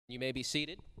You may be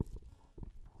seated.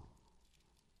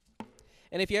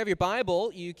 And if you have your Bible,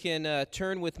 you can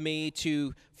turn with me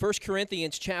to 1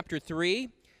 Corinthians chapter 3.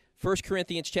 1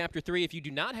 Corinthians chapter 3. If you do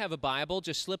not have a Bible,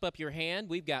 just slip up your hand.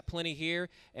 We've got plenty here,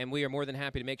 and we are more than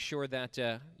happy to make sure that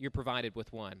you're provided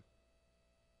with one.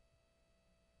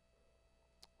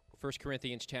 1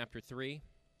 Corinthians chapter 3.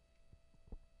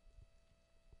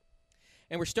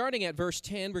 And we're starting at verse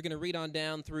 10. We're going to read on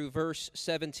down through verse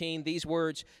 17. These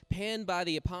words penned by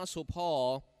the Apostle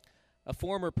Paul, a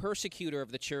former persecutor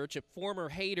of the church, a former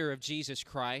hater of Jesus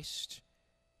Christ,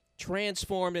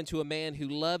 transformed into a man who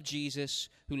loved Jesus,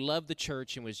 who loved the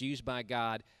church, and was used by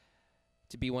God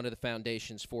to be one of the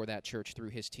foundations for that church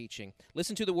through his teaching.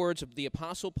 Listen to the words of the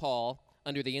Apostle Paul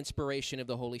under the inspiration of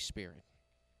the Holy Spirit.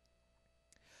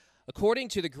 According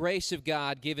to the grace of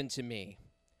God given to me,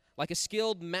 like a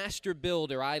skilled master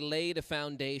builder, I laid a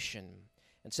foundation,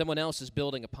 and someone else is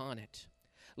building upon it.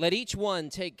 Let each one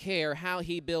take care how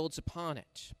he builds upon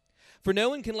it. For no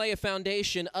one can lay a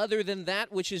foundation other than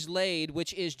that which is laid,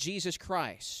 which is Jesus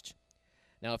Christ.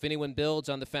 Now, if anyone builds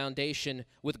on the foundation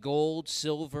with gold,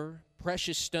 silver,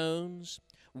 precious stones,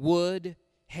 wood,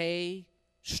 hay,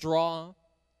 straw,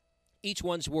 each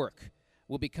one's work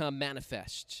will become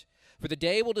manifest. For the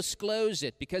day will disclose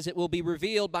it, because it will be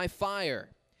revealed by fire.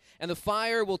 And the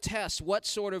fire will test what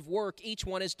sort of work each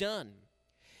one has done.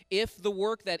 If the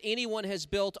work that anyone has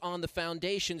built on the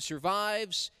foundation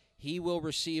survives, he will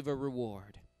receive a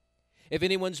reward. If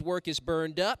anyone's work is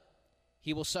burned up,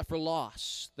 he will suffer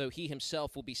loss, though he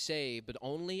himself will be saved, but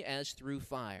only as through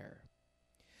fire.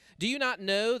 Do you not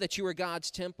know that you are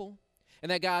God's temple, and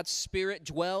that God's Spirit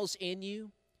dwells in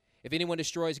you? If anyone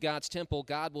destroys God's temple,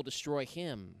 God will destroy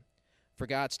him. For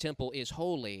God's temple is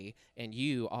holy, and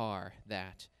you are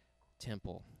that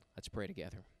temple. Let's pray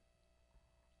together.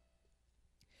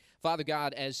 Father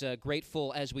God, as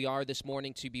grateful as we are this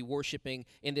morning to be worshiping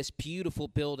in this beautiful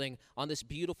building, on this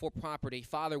beautiful property,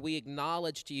 Father, we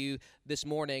acknowledge to you this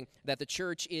morning that the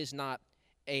church is not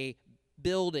a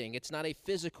building. It's not a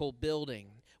physical building.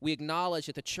 We acknowledge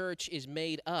that the church is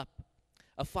made up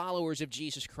of followers of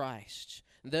Jesus Christ,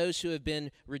 those who have been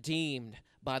redeemed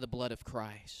by the blood of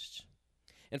Christ.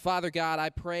 And Father God, I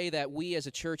pray that we as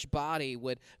a church body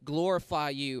would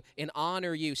glorify you and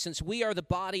honor you. Since we are the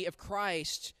body of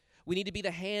Christ, we need to be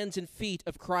the hands and feet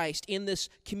of Christ in this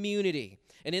community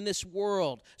and in this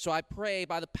world. So I pray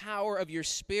by the power of your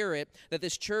Spirit that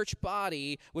this church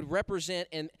body would represent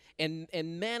and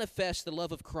manifest the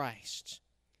love of Christ.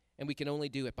 And we can only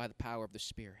do it by the power of the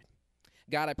Spirit.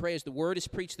 God, I pray as the word is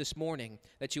preached this morning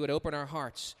that you would open our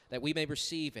hearts, that we may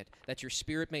receive it, that your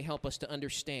Spirit may help us to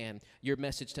understand your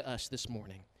message to us this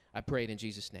morning. I pray it in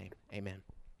Jesus' name. Amen.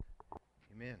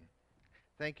 Amen.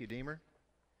 Thank you, Deemer.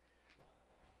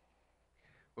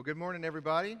 Well, good morning,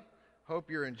 everybody. Hope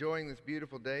you're enjoying this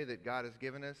beautiful day that God has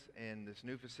given us and this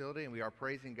new facility, and we are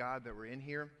praising God that we're in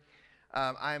here.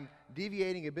 I'm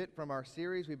deviating a bit from our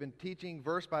series. We've been teaching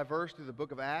verse by verse through the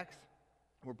book of Acts.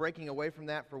 We're breaking away from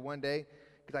that for one day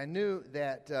because I knew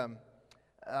that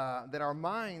that our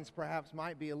minds perhaps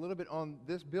might be a little bit on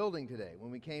this building today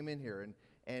when we came in here.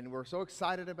 And we're so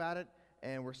excited about it,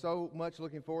 and we're so much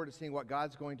looking forward to seeing what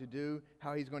God's going to do,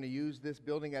 how he's going to use this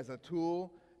building as a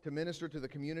tool to minister to the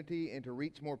community and to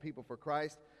reach more people for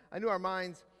Christ. I knew our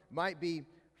minds might be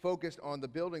focused on the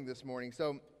building this morning.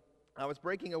 So I was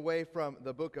breaking away from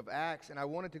the book of Acts, and I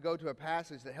wanted to go to a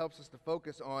passage that helps us to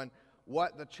focus on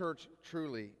what the church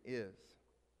truly is.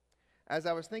 As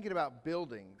I was thinking about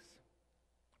buildings,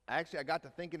 I got to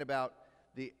thinking about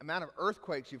the amount of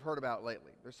earthquakes you've heard about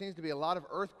lately. There seems to be a lot of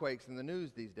earthquakes in the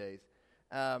news these days.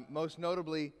 Most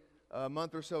notably, a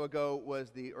month or so ago was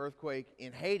the earthquake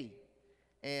in Haiti.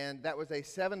 And that was a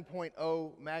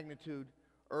 7.0 magnitude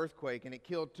earthquake, and it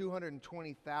killed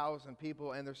 220,000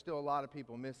 people, and there's still a lot of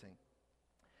people missing.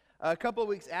 A couple of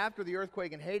weeks after the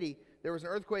earthquake in Haiti, there was an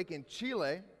earthquake in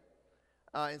Chile,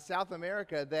 in South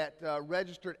America, that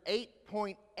registered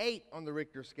 8.8 on the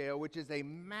Richter scale, which is a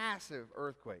massive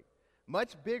earthquake.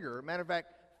 Much bigger, matter of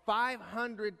fact,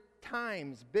 500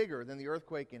 times bigger than the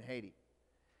earthquake in Haiti.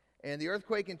 And the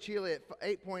earthquake in Chile at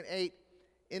 8.8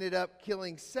 ended up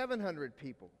killing 700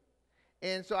 people.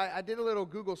 And so I did a little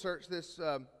Google search this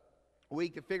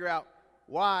week to figure out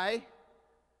why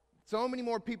so many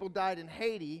more people died in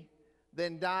Haiti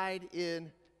than died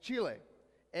in Chile.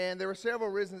 And there were several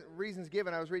reasons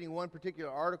given. I was reading one particular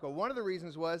article. One of the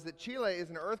reasons was that Chile is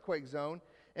an earthquake zone,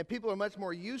 and people are much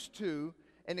more used to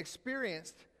and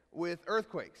experienced with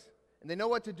earthquakes. And they know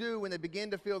what to do when they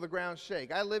begin to feel the ground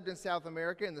shake. I lived in South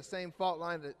America in the same fault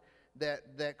line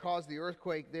that caused the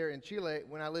earthquake there in Chile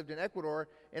when I lived in Ecuador.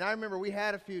 And I remember we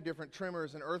had a few different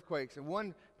tremors and earthquakes. And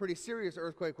one pretty serious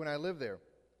earthquake when I lived there.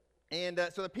 And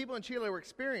so the people in Chile were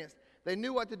experienced. They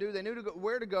knew what to do. They knew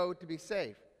where to go to be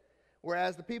safe.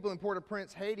 Whereas the people in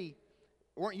Port-au-Prince, Haiti,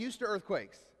 weren't used to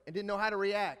earthquakes and didn't know how to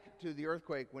react to the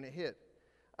earthquake when it hit.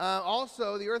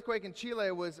 Also, the earthquake in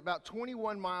Chile was about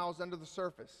 21 miles under the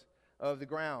surface of the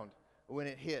ground when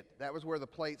it hit. That was where the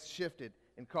plates shifted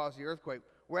and caused the earthquake.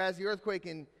 Whereas the earthquake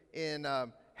in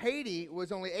Haiti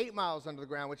was only 8 miles under the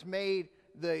ground, which made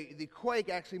the quake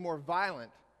actually more violent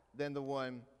than the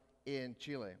one in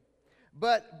Chile.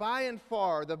 But by and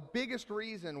far, the biggest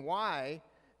reason why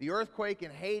the earthquake in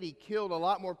Haiti killed a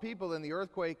lot more people than the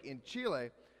earthquake in Chile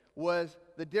was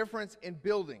the difference in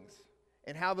buildings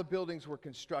and how the buildings were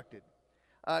constructed.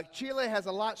 Chile has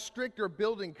a lot stricter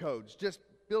building codes, just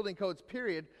building codes,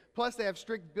 period. Plus, they have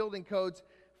strict building codes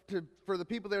for the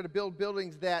people there to build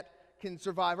buildings that can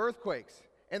survive earthquakes.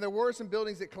 And there were some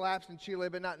buildings that collapsed in Chile,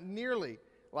 but not nearly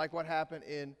like what happened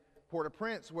in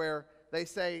Port-au-Prince, where they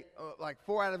say like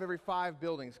 4 out of every 5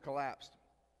 buildings collapsed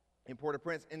in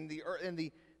Port-au-Prince. And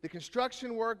the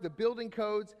construction work, the building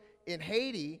codes in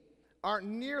Haiti aren't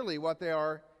nearly what they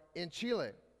are in Chile.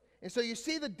 And so you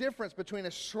see the difference between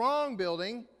a strong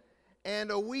building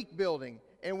and a weak building.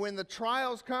 And when the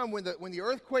trials come, when the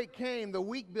earthquake came, the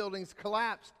weak buildings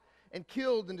collapsed and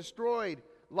killed and destroyed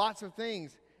lots of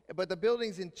things. But the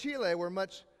buildings in Chile were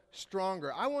much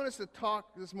stronger. I want us to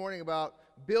talk this morning about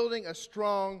building a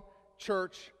strong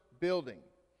church building.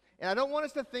 And I don't want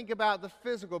us to think about the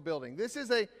physical building. This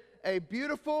is a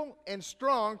beautiful and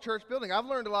strong church building. I've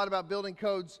learned a lot about building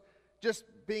codes just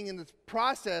being in the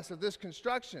process of this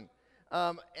construction.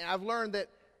 And I've learned that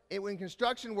in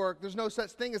construction work, there's no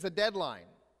such thing as a deadline.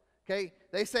 Okay?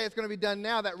 They say it's going to be done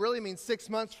now. That really means 6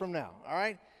 months from now. All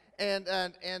right? And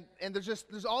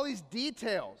there's all these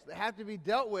details that have to be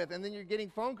dealt with, and then you're getting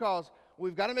phone calls.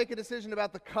 We've got to make a decision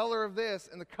about the color of this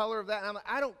and the color of that. And I'm like,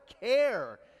 I don't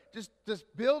care. Just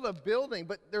build a building.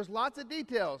 But there's lots of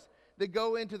details that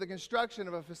go into the construction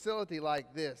of a facility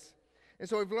like this. And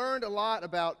so we've learned a lot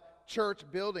about church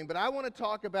building, but I want to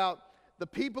talk about the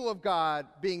people of God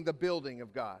being the building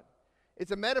of God.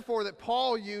 It's a metaphor that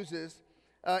Paul uses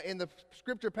in the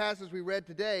scripture passage we read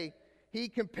today. He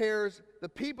compares the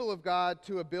people of God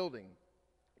to a building.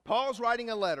 Paul's writing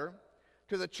a letter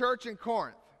to the church in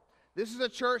Corinth. This is a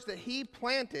church that he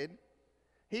planted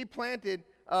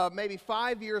maybe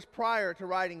 5 years prior to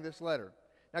writing this letter.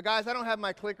 Now, guys, I don't have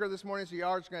my clicker this morning, so you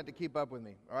are just going to have to keep up with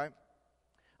me, all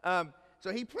right?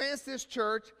 So he plants this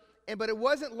church, but it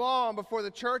wasn't long before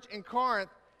the church in Corinth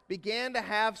began to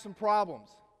have some problems,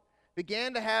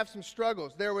 began to have some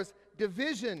struggles. There was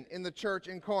division in the church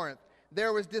in Corinth.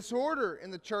 There was disorder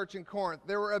in the church in Corinth.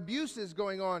 There were abuses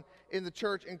going on in the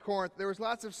church in Corinth. There was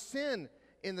lots of sin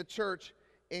in the church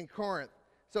in Corinth.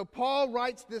 So Paul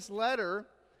writes this letter.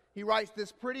 He writes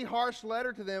this pretty harsh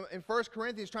letter to them in 1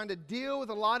 Corinthians, trying to deal with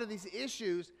a lot of these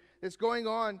issues that's going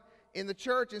on in the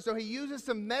church. And so he uses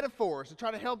some metaphors to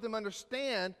try to help them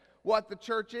understand what the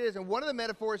church is. And one of the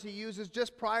metaphors he uses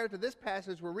just prior to this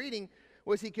passage we're reading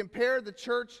was he compared the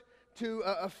church to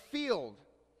a field.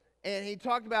 And he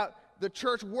talked about the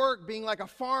church work being like a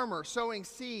farmer sowing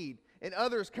seed, and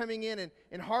others coming in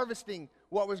and harvesting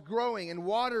what was growing and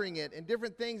watering it and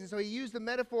different things. And so he used the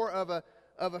metaphor of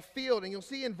a field. And you'll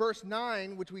see in verse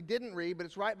 9, which we didn't read, but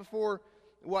it's right before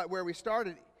where we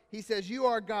started. He says, you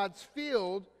are God's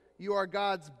field, you are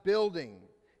God's building.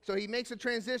 So he makes a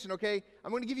transition, okay?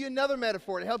 I'm going to give you another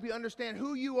metaphor to help you understand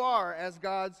who you are as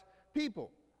God's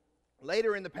people.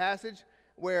 Later in the passage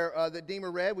where that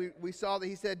Deemer read, we saw that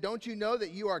he said, don't you know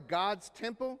that you are God's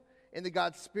temple and that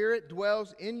God's Spirit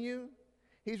dwells in you?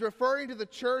 He's referring to the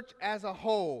church as a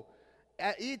whole.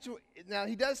 Now,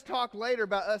 he does talk later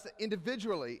about us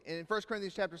individually, in 1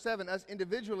 Corinthians chapter 7, us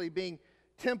individually being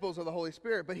temples of the Holy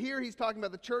Spirit. But here he's talking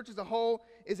about the church as a whole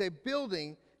is a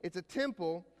building. It's a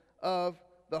temple of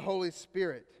the Holy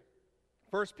Spirit.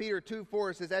 1 Peter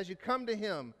 2:4 says, as you come to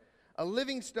him, a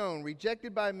living stone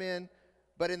rejected by men,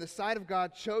 but in the sight of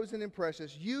God chosen and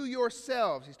precious, you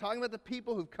yourselves, he's talking about the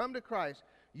people who've come to Christ,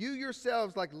 you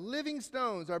yourselves like living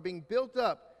stones are being built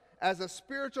up as a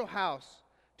spiritual house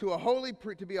to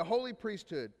be a holy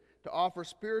priesthood, to offer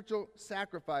spiritual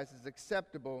sacrifices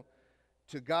acceptable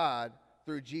to God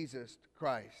through Jesus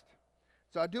Christ.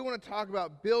 So I do want to talk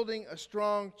about building a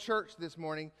strong church this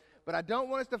morning, but I don't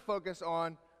want us to focus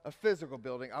on a physical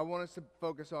building. I want us to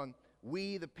focus on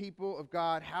we, the people of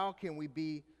God. How can we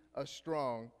be a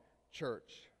strong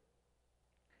church?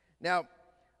 Now,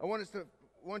 I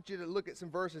want you to look at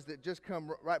some verses that just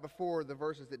come right before the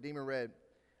verses that Deemer read.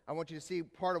 I want you to see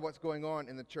part of what's going on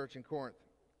in the church in Corinth.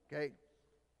 Okay?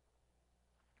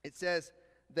 It says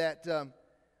that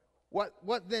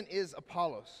What then is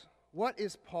Apollos? What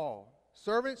is Paul?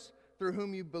 Servants through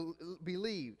whom you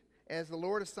believed, as the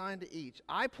Lord assigned to each.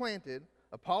 I planted,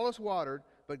 Apollos watered,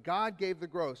 but God gave the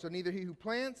growth. So neither he who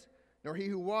plants nor he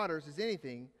who waters is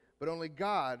anything, but only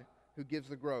God who gives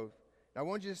the growth. Now I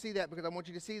want you to see that because I want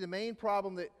you to see the main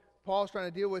problem that Paul's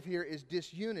trying to deal with here is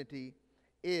disunity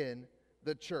in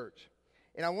the church.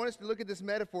 And I want us to look at this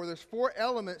metaphor. There's 4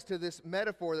 elements to this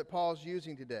metaphor that Paul's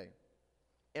using today.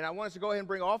 And I want us to go ahead and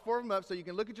bring all 4 of them up so you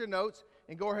can look at your notes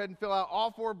and go ahead and fill out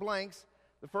all 4 blanks,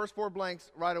 the first 4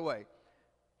 blanks right away.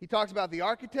 He talks about the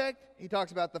architect, he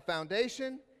talks about the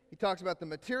foundation, he talks about the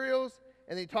materials,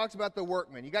 and then he talks about the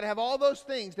workman. You got to have all those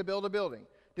things to build a building.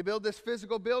 To build this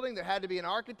physical building, there had to be an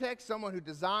architect, someone who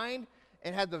designed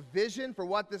and had the vision for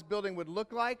what this building would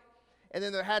look like. And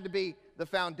then there had to be the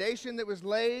foundation that was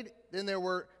laid. Then there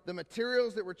were the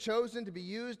materials that were chosen to be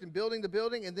used in building the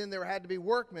building. And then there had to be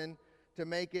workmen to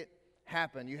make it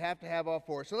happen. You have to have all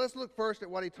 4. So let's look first at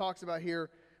what he talks about here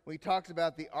when he talks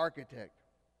about the architect.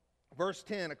 Verse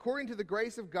 10, according to the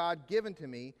grace of God given to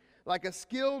me, like a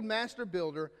skilled master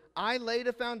builder, I laid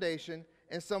a foundation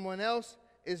and someone else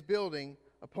is building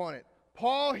upon it.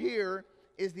 Paul here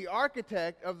is the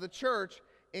architect of the church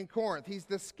in Corinth. He's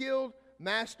the skilled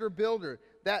master builder.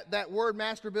 That word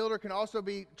master builder can also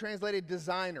be translated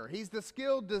designer. He's the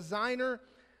skilled designer,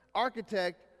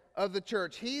 architect of the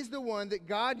church. He's the one that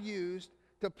God used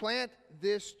to plant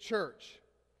this church.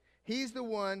 He's the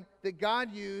one that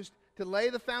God used to lay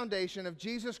the foundation of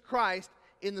Jesus Christ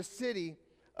in the city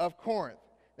of Corinth.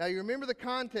 Now you remember the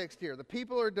context here. The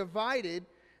people are divided.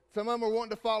 Some of them are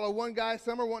wanting to follow one guy,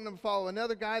 some are wanting to follow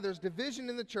another guy. There's division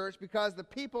in the church because the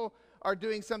people are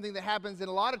doing something that happens in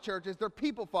a lot of churches. They're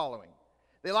people following.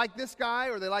 They like this guy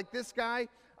or they like this guy.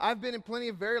 I've been in plenty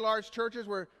of very large churches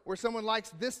where someone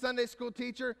likes this Sunday school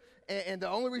teacher, and the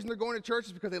only reason they're going to church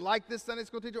is because they like this Sunday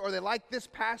school teacher or they like this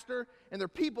pastor, and they're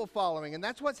people following. And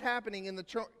that's what's happening in the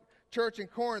church in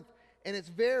Corinth, and it's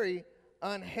very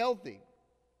unhealthy.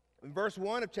 In verse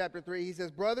 1 of chapter 3, he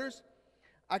says, brothers,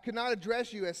 I could not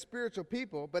address you as spiritual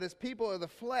people, but as people of the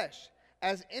flesh,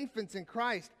 as infants in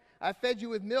Christ. I fed you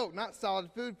with milk, not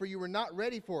solid food, for you were not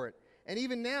ready for it. And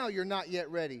even now you're not yet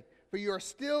ready, for you are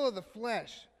still of the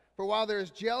flesh. For while there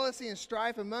is jealousy and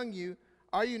strife among you,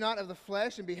 are you not of the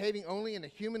flesh and behaving only in a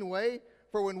human way?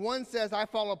 For when one says, I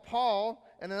follow Paul,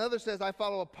 and another says, I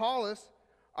follow Apollos,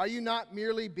 are you not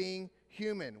merely being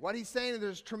human? What he's saying is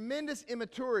there's tremendous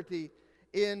immaturity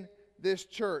in this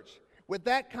church. With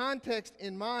that context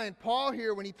in mind, Paul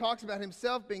here, when he talks about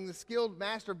himself being the skilled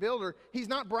master builder, he's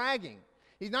not bragging.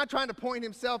 He's not trying to point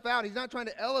himself out. He's not trying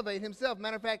to elevate himself.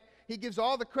 Matter of fact, he gives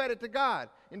all the credit to God.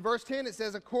 In verse 10, it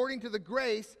says, according to the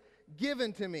grace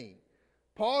given to me.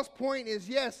 Paul's point is,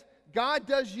 yes, God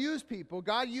does use people.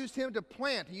 God used him to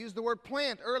plant. He used the word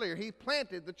plant earlier. He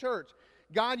planted the church.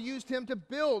 God used him to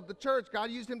build the church.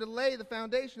 God used him to lay the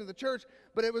foundation of the church.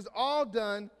 But it was all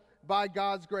done by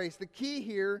God's grace. The key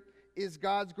here is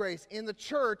God's grace. In the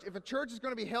church, if a church is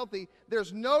going to be healthy,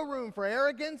 there's no room for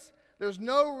arrogance. There's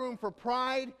no room for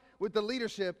pride with the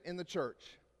leadership in the church.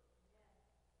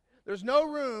 There's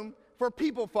no room for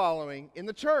people following in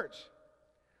the church.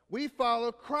 We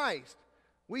follow Christ.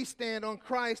 We stand on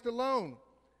Christ alone.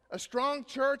 A strong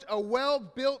church, a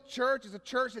well-built church, is a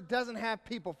church that doesn't have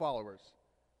people followers.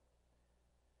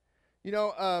 You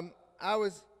know, I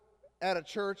was at a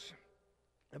church.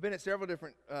 I've been at several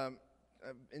different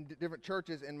in different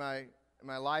churches in my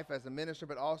life as a minister,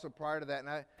 but also prior to that.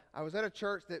 And I was at a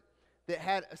church that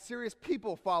had a serious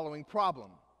people following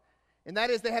problem. And that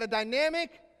is they had a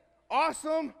dynamic,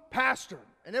 awesome pastor.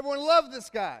 And everyone loved this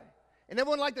guy. And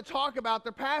everyone liked to talk about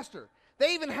their pastor.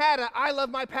 They even had a I Love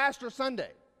My Pastor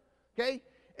Sunday. Okay?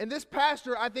 And this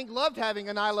pastor, I think, loved having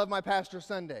an I Love My Pastor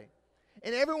Sunday.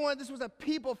 And everyone, this was a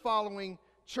people following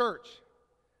church.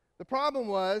 The problem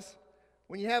was,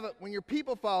 when you're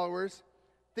people followers,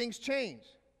 things change.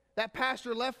 That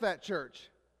pastor left that church,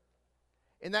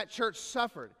 and that church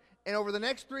suffered. And over the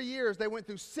next 3 years, they went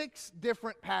through 6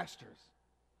 different pastors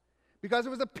because it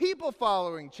was a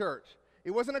people-following church.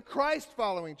 It wasn't a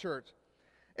Christ-following church.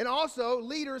 And also,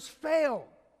 leaders fail.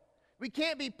 We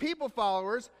can't be people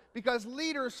followers because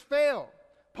leaders fail.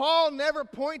 Paul never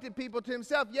pointed people to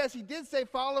himself. Yes, he did say,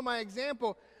 follow my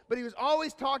example, but he was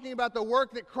always talking about the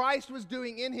work that Christ was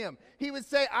doing in him. He would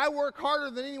say, I work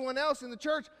harder than anyone else in the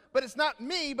church, but it's not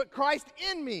me, but Christ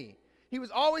in me. He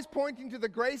was always pointing to the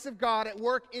grace of God at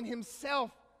work in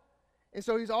himself. And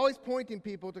so he's always pointing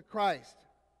people to Christ.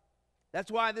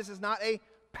 That's why this is not a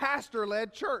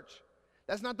pastor-led church.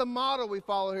 That's not the model we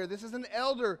follow here. This is an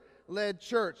elder-led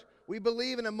church. We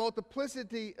believe in a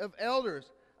multiplicity of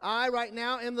elders. I right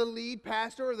now am the lead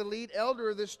pastor or the lead elder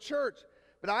of this church.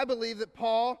 But I believe that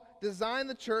Paul designed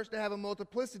the church to have a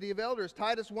multiplicity of elders.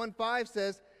 Titus 1:5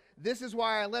 says, "This is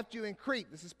why I left you in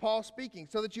Crete." This is Paul speaking.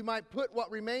 "So that you might put what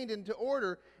remained into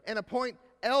order and appoint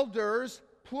elders,"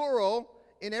 plural,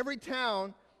 "in every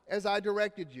town as I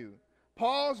directed you."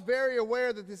 Paul's very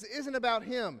aware that this isn't about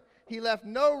him. He left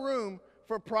no room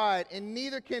for pride, and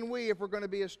neither can we if we're going to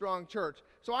be a strong church.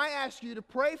 So I ask you to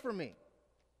pray for me.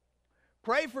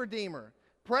 Pray for Deemer.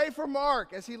 Pray for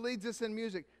Mark as he leads us in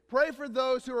music. Pray for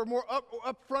those who are more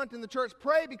up front in the church.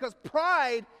 Pray, because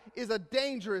pride is a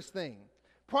dangerous thing.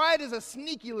 Pride is a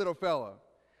sneaky little fellow.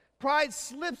 Pride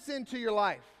slips into your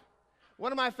life.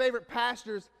 One of my favorite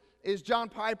pastors is John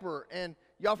Piper, and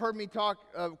y'all have heard me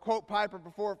quote Piper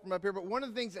before from up here, but one of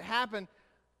the things that happened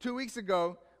 2 weeks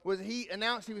ago was he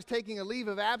announced he was taking a leave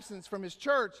of absence from his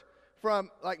church from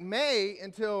like May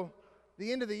until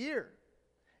the end of the year.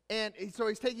 And so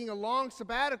he's taking a long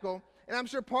sabbatical, and I'm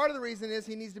sure part of the reason is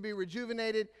he needs to be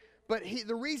rejuvenated, but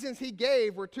the reasons he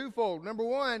gave were twofold. Number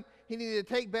one, he needed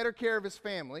to take better care of his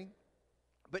family.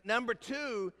 But number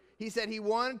two, he said he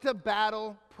wanted to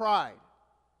battle pride.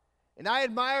 And I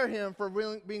admire him for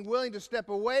being willing to step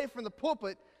away from the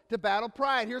pulpit to battle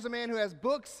pride. Here's a man who has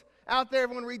books out there.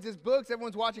 Everyone reads his books.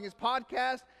 Everyone's watching his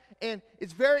podcast. And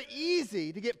it's very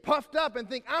easy to get puffed up and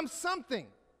think, I'm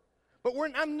something. But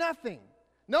I'm nothing.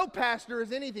 No pastor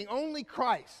is anything. Only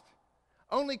Christ.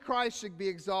 Only Christ should be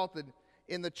exalted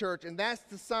in the church. And that's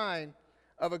the sign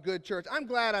of a good church. I'm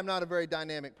glad I'm not a very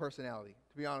dynamic personality,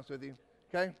 to be honest with you.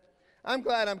 Okay? I'm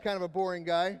glad I'm kind of a boring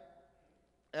guy.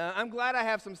 I'm glad I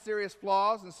have some serious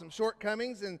flaws and some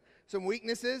shortcomings and some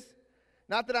weaknesses.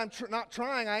 Not that I'm not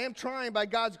trying. I am trying by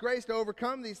God's grace to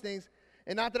overcome these things.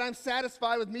 And not that I'm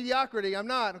satisfied with mediocrity. I'm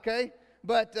not, okay?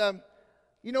 But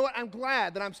you know what? I'm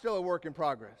glad that I'm still a work in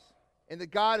progress. And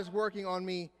that God is working on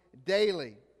me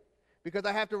daily. Because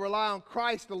I have to rely on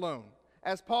Christ alone.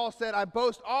 As Paul said, I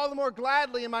boast all the more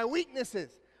gladly in my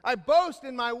weaknesses. I boast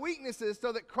in my weaknesses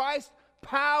so that Christ's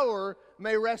power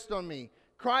may rest on me.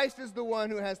 Christ is the one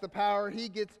who has the power. He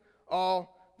gets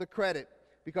all the credit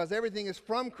because everything is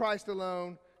from Christ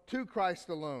alone, to Christ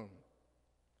alone.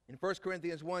 In 1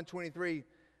 Corinthians 1:23,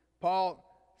 Paul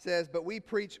says, "But we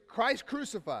preach Christ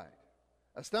crucified,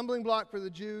 a stumbling block for the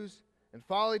Jews and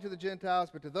folly to the Gentiles,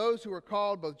 but to those who are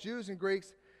called, both Jews and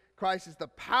Greeks, Christ is the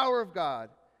power of God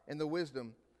and the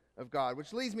wisdom of God."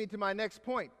 Which leads me to my next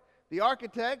point. The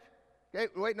architect,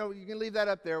 okay, wait, no, you can leave that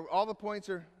up there. All the points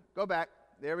are, go back.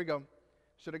 There we go.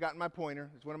 Should have gotten my pointer.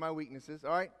 It's one of my weaknesses.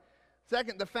 All right.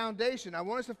 Second, the foundation. I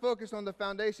want us to focus on the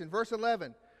foundation. Verse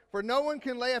 11. "For no one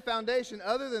can lay a foundation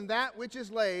other than that which is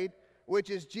laid,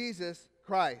 which is Jesus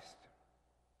Christ."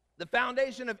 The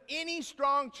foundation of any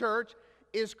strong church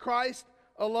is Christ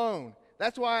alone.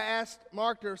 That's why I asked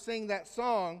Mark to sing that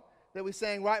song that we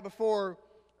sang right before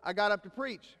I got up to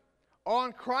preach.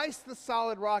 On Christ the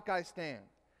solid rock I stand.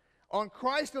 On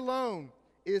Christ alone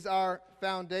is our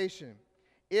foundation.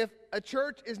 If a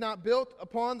church is not built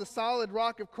upon the solid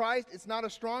rock of Christ, it's not a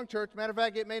strong church. Matter of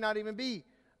fact, it may not even be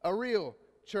a real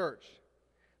church.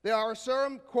 There are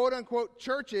some quote-unquote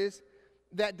churches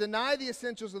that deny the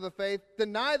essentials of the faith,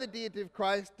 deny the deity of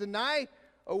Christ, deny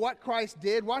what Christ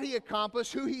did, what he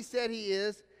accomplished, who he said he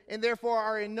is, and therefore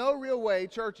are in no real way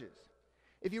churches.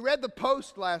 If you read the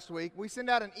Post last week, we send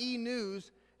out an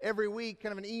e-news every week,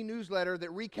 kind of an e-newsletter that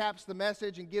recaps the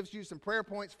message and gives you some prayer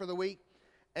points for the week.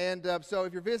 And so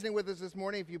if you're visiting with us this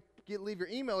morning, if you leave your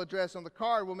email address on the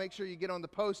card, we'll make sure you get on the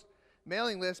Post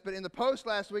mailing list. But in the Post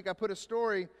last week, I put a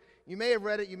story. You may have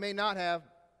read it, you may not have.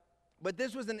 But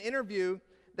this was an interview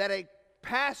that a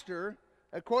pastor,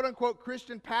 a quote-unquote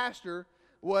Christian pastor,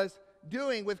 was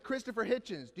doing with Christopher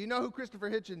Hitchens. Do you know who Christopher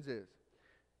Hitchens is?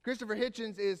 Christopher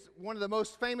Hitchens is one of the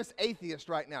most famous atheists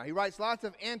right now. He writes lots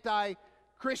of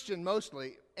anti-Christian,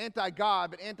 mostly,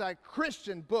 anti-God, but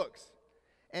anti-Christian books.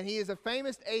 And he is a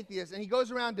famous atheist, and he goes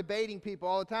around debating people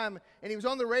all the time. And he was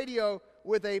on the radio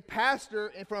with a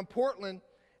pastor from Portland,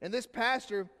 and this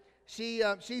pastor, she's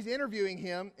interviewing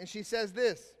him, and she says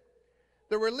this: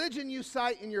 "The religion you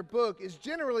cite in your book is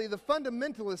generally the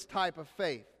fundamentalist type of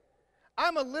faith.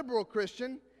 I'm a liberal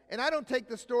Christian, and I don't take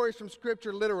the stories from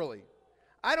Scripture literally.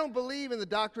 I don't believe in the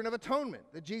doctrine of atonement,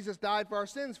 that Jesus died for our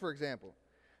sins, for example.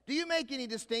 Do you make any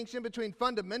distinction between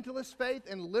fundamentalist faith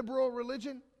and liberal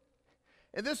religion?"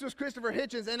 And this was Christopher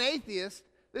Hitchens, an atheist.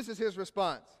 This is his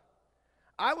response: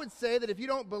 "I would say that if you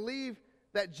don't believe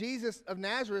that Jesus of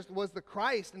Nazareth was the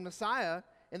Christ and Messiah,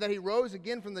 and that he rose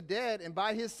again from the dead, and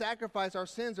by his sacrifice our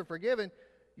sins are forgiven,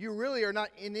 you really are not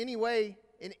in any way,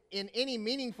 in any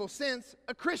meaningful sense,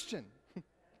 a Christian."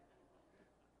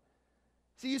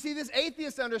 So you see, this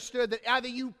atheist understood that either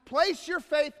you place your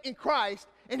faith in Christ,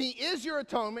 and he is your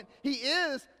atonement, he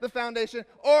is the foundation,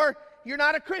 or you're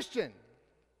not a Christian.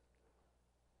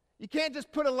 You can't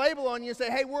just put a label on you and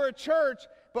say, hey, we're a church,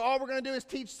 but all we're going to do is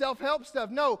teach self-help stuff.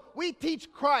 No, we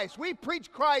teach Christ. We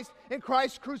preach Christ and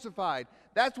Christ crucified.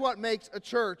 That's what makes a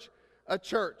church a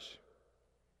church.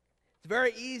 It's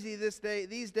very easy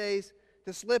these days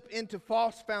to slip into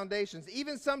false foundations.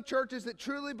 Even some churches that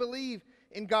truly believe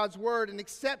in God's word and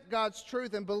accept God's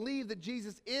truth and believe that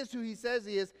Jesus is who he says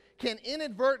he is can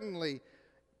inadvertently,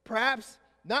 perhaps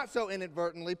not so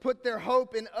inadvertently, put their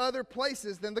hope in other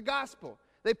places than the gospel.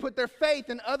 They put their faith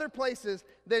in other places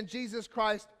than Jesus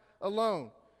Christ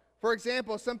alone. For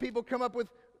example, some people come up with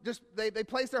they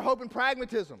place their hope in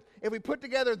pragmatism. If we put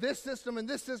together this system and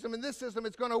this system and this system,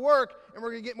 it's going to work and we're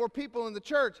going to get more people in the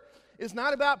church. It's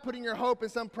not about putting your hope in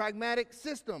some pragmatic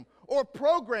system or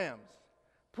programs.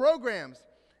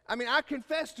 I mean, I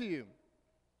confess to you,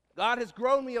 God has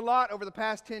grown me a lot over the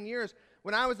past 10 years.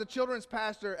 When I was a children's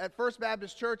pastor at First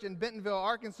Baptist Church in Bentonville,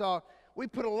 Arkansas, we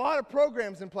put a lot of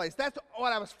programs in place. That's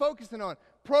what I was focusing on.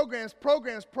 Programs.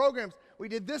 We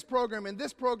did this program and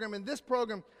this program and this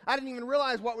program. I didn't even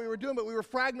realize what we were doing, but we were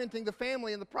fragmenting the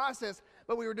family in the process.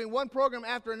 But we were doing one program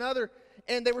after another,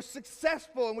 and they were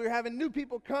successful, and we were having new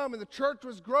people come, and the church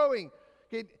was growing.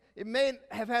 It may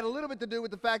have had a little bit to do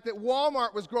with the fact that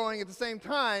Walmart was growing at the same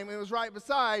time. It was right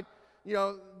beside,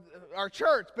 our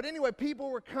church. But anyway,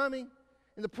 people were coming,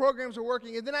 and the programs were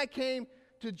working. And then I came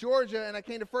to Georgia, and I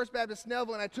came to First Baptist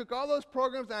Snellville, and I took all those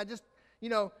programs, and I just,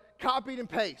 copied and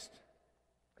pasted.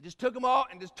 I just took them all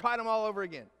and just tried them all over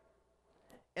again.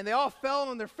 And they all fell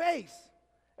on their face,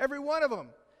 every one of them.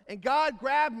 And God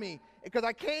grabbed me because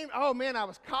I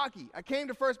was cocky. I came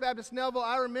to First Baptist Snellville.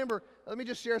 I remember, let me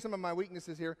just share some of my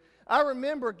weaknesses here. I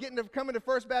remember coming to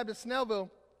First Baptist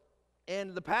Snellville,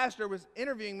 and the pastor was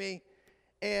interviewing me,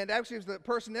 and actually it was the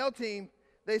personnel team.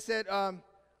 They said,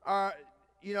 are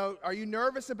you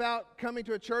nervous about coming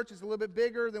to a church that's a little bit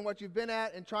bigger than what you've been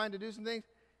at and trying to do some things?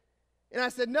 And I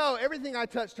said, no, everything I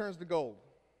touch turns to gold.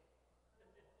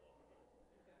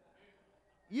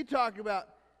 You talk about,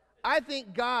 I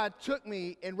think God took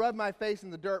me and rubbed my face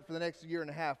in the dirt for the next year and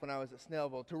a half when I was at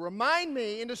Snellville to remind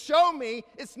me and to show me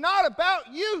it's not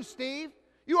about you, Steve.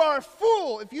 You are a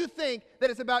fool if you think that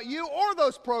it's about you or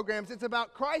those programs. It's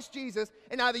about Christ Jesus,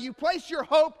 and either you place your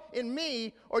hope in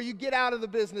me or you get out of the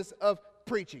business of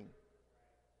preaching.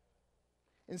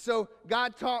 And so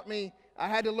God taught me I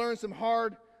had to learn some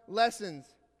hard lessons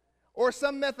or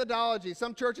some methodology.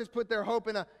 Some churches put their hope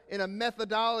in a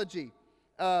methodology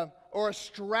or a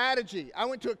strategy. I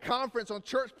went to a conference on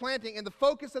church planting, and the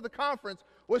focus of the conference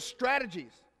was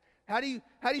strategies. How do you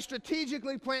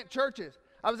strategically plant churches?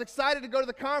 I was excited to go to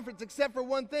the conference except for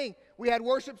one thing. We had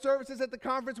worship services at the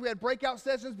conference. We had breakout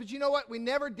sessions. But you know what? We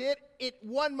never did it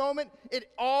one moment.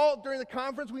 During the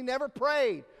conference, we never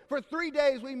prayed. For 3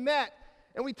 days, we met,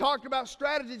 and we talked about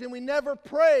strategies, and we never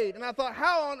prayed. And I thought,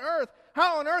 how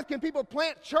on earth can people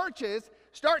plant churches,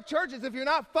 start churches, if you're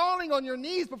not falling on your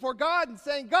knees before God and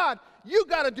saying, God, you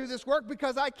got to do this work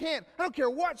because I can't. I don't care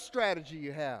what strategy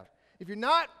you have. If you're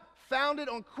not founded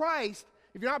on Christ,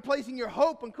 if you're not placing your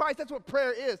hope in Christ, that's what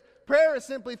prayer is. Prayer is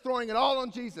simply throwing it all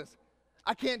on Jesus.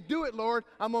 I can't do it, Lord.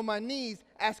 I'm on my knees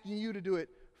asking you to do it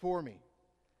for me.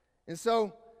 And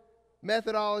so,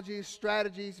 methodologies,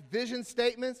 strategies, vision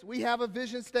statements. We have a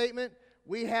vision statement.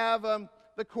 We have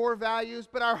the core values,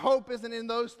 but our hope isn't in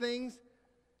those things.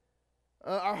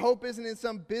 Our hope isn't in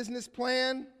some business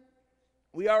plan.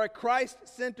 We are a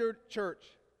Christ-centered church.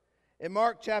 In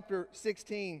Mark chapter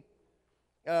 16,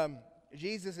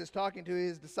 Jesus is talking to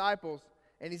his disciples,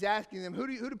 and he's asking them, who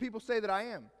do people say that I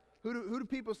am? Who do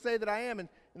people say that I am? And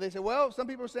they say, well, some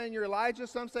people are saying you're Elijah,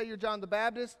 some say you're John the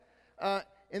Baptist.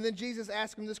 And then Jesus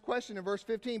asked him this question in verse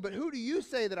 15, but who do you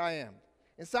say that I am?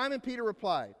 And Simon Peter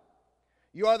replied,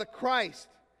 you are the Christ,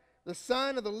 the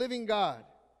Son of the living God.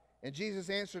 And Jesus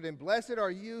answered him, blessed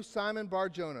are you, Simon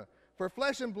Bar-Jonah, for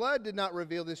flesh and blood did not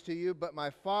reveal this to you, but my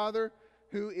Father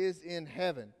who is in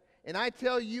heaven. And I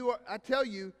tell you,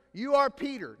 you are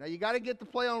Peter. Now you got to get the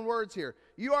play on words here.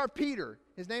 You are Peter.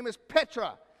 His name is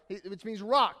Petra, which means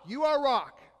rock. You are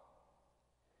rock.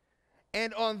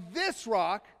 And on this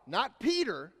rock, not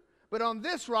Peter, but on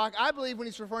this rock, I believe when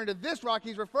he's referring to this rock,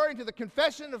 he's referring to the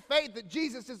confession of faith that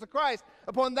Jesus is the Christ.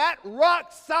 Upon that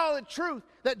rock solid truth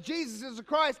that Jesus is the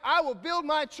Christ, I will build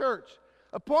my church.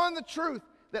 Upon the truth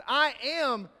that I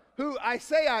am who I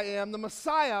say I am, the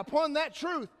Messiah, upon that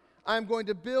truth, I'm going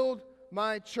to build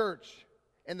my church,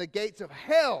 and the gates of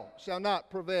hell shall not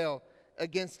prevail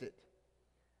against it.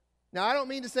 Now, I don't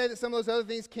mean to say that some of those other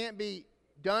things can't be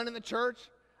done in the church.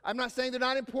 I'm not saying they're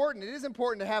not important. It is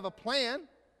important to have a plan,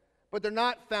 but they're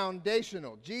not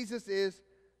foundational. Jesus is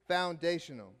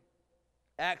foundational.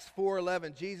 Acts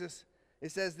 4:11, Jesus,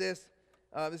 it says this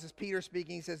is Peter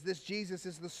speaking. He says, this Jesus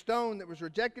is the stone that was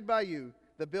rejected by you,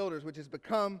 the builders, which has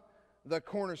become the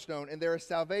cornerstone, and there is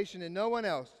salvation in no one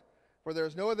else, for there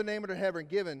is no other name under heaven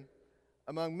given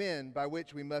among men by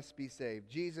which we must be saved.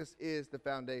 Jesus is the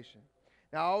foundation.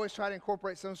 Now, I always try to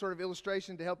incorporate some sort of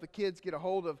illustration to help the kids get a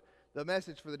hold of the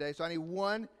message for the day. So I need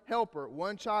one helper,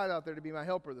 one child out there to be my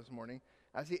helper this morning.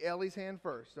 I see Ellie's hand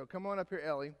first. So come on up here,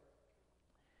 Ellie.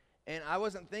 And I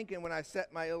wasn't thinking when I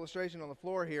set my illustration on the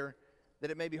floor here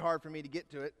that it may be hard for me to get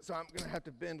to it. So I'm going to have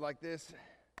to bend like this.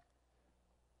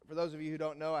 For those of you who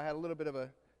don't know, I had a little bit of a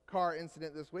car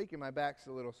incident this week and my back's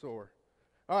a little sore.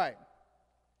 All right,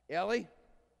 Ellie.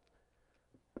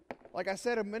 Like I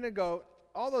said a minute ago,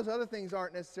 all those other things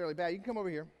aren't necessarily bad. You can come over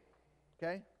here,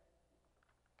 okay?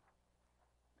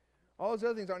 All those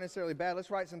other things aren't necessarily bad. Let's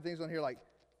write some things on here like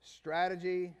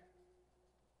strategy,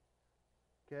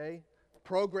 okay?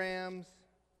 Programs.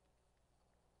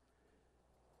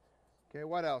 Okay,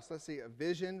 what else? Let's see, a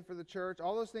vision for the church.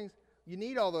 All those things, you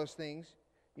need all those things.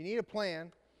 You need a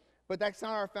plan, but that's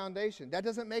not our foundation. That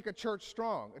doesn't make a church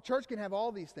strong. A church can have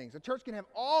all these things. A church can have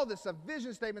all this stuff,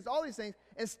 vision statements, all these things,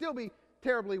 and still be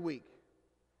terribly weak.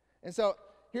 And so,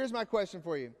 here's my question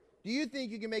for you. Do you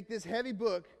think you can make this heavy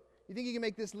book, you think you can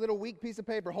make this little weak piece of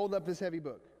paper hold up this heavy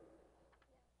book?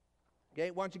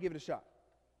 Okay, why don't you give it a shot?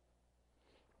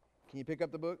 Can you pick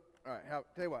up the book? All right,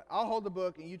 tell you what, I'll hold the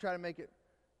book and you try to make it.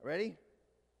 Ready?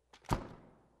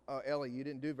 Oh, Ellie, you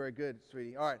didn't do very good,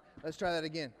 sweetie. All right, let's try that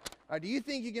again. All right, do you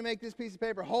think you can make this piece of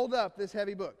paper hold up this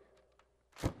heavy book?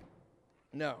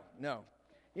 No.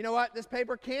 You know what? This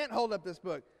paper can't hold up this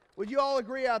book. Would you all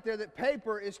agree out there that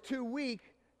paper is too weak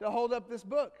to hold up this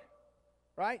book?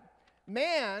 Right?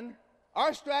 Man,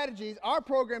 our strategies, our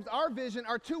programs, our vision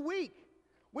are too weak.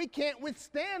 We can't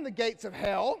withstand the gates of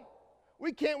hell.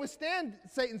 We can't withstand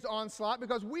Satan's onslaught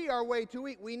because we are way too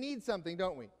weak. We need something,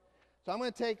 don't we? So I'm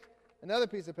going to take another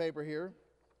piece of paper here.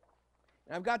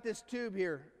 And I've got this tube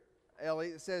here,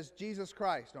 Ellie, that says Jesus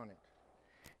Christ on it.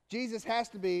 Jesus has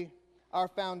to be our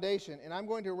foundation. And I'm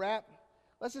going to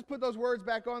let's just put those words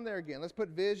back on there again. Let's put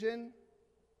vision.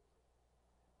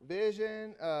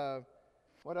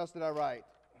 What else did I write?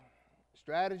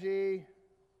 Strategy.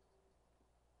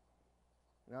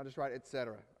 And I'll just write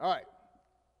etc. All right.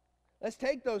 Let's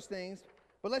take those things,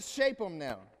 but let's shape them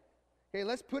now. Okay,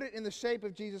 let's put it in the shape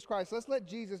of Jesus Christ. Let's let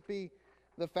Jesus be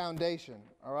the foundation,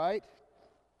 all right?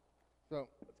 So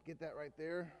let's get that right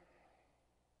there.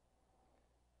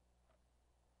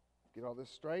 Get all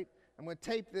this straight. I'm going to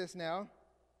tape this now.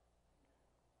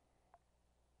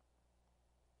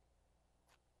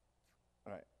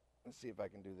 All right, let's see if I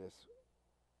can do this.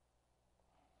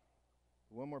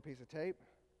 One more piece of tape.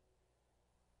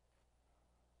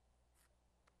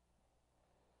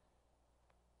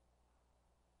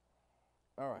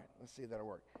 All right, let's see if that'll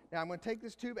work. Now I'm going to take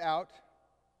this tube out,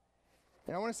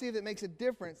 and I want to see if it makes a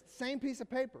difference. Same piece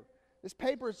of paper. This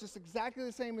paper is just exactly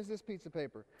the same as this piece of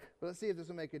paper. But let's see if this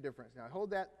will make a difference. Now hold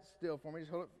that still for me.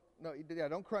 Just hold it. No, yeah,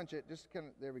 don't crunch it. Just kind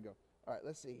of, there we go. All right,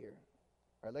 let's see here.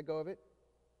 All right, let go of it.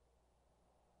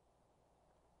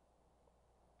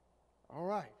 All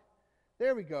right,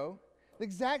 there we go. The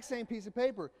exact same piece of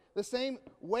paper. The same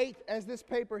weight as this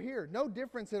paper here. No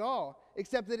difference at all,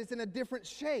 except that it's in a different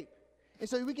shape. And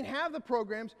so we can have the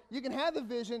programs, you can have the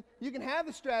vision, you can have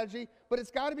the strategy, but it's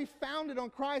got to be founded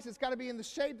on Christ. It's got to be in the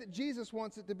shape that Jesus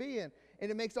wants it to be in. And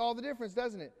it makes all the difference,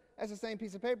 doesn't it? That's the same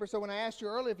piece of paper. So when I asked you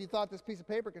earlier if you thought this piece of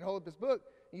paper could hold up this book,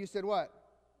 you said what?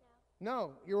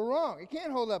 No, you're wrong. It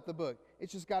can't hold up the book.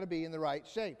 It's just got to be in the right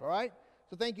shape, all right?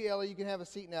 So thank you, Ellie. You can have a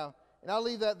seat now. And I'll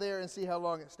leave that there and see how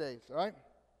long it stays, all right?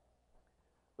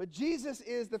 But Jesus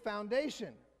is the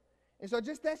foundation. And so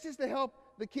that's just to help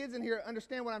the kids in here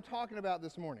understand what I'm talking about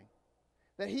this morning.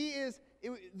 That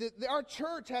our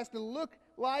church has to look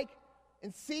like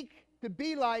and seek to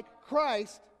be like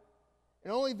Christ,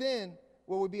 and only then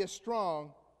will we be a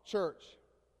strong church.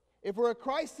 If we're a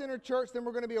Christ-centered church, then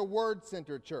we're going to be a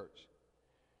word-centered church.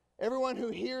 Everyone who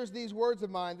hears these words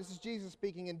of mine, this is Jesus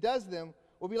speaking, and does them,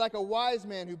 will be like a wise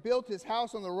man who built his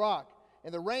house on the rock.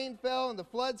 And the rain fell, and the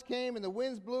floods came, and the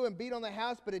winds blew and beat on the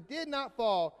house, but it did not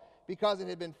fall, because it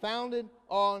had been founded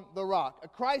on the rock. A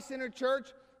Christ-centered church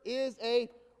is a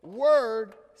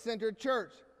word-centered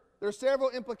church. There are several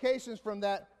implications from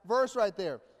that verse right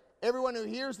there. Everyone who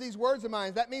hears these words of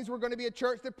mine, that means we're going to be a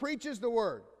church that preaches the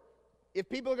word. If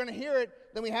people are going to hear it,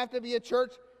 then we have to be a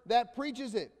church that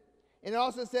preaches it. And it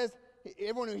also says,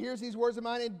 everyone who hears these words of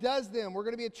mine and does them, we're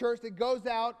going to be a church that goes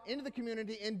out into the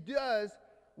community and does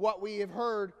what we have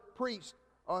heard preached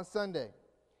on Sunday.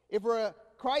 If we're a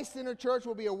Christ-centered church,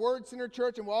 we'll be a word-centered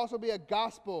church, and we'll also be a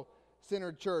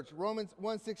gospel-centered church. Romans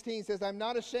 1:16 says, I'm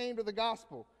not ashamed of the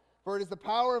gospel, for it is the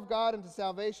power of God unto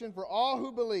salvation for all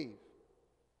who believe.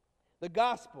 The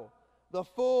gospel, the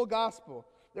full gospel.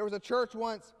 There was a church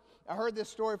once, I heard this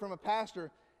story from a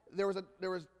pastor. There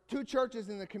was 2 churches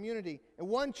in the community, and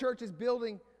one church's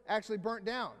building actually burnt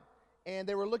down, and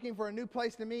they were looking for a new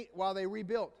place to meet while they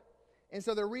rebuilt. And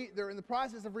so they're in the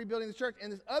process of rebuilding the church,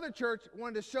 and this other church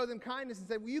wanted to show them kindness and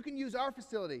said, well, you can use our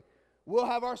facility. We'll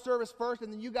have our service first,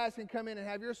 and then you guys can come in and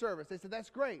have your service. They said, that's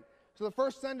great. So the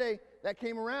first Sunday that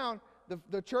came around,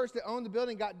 the church that owned the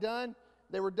building got done.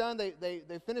 They were done. They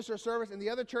finished their service, and the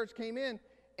other church came in,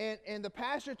 and the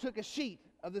pastor took a sheet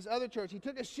of this other church. He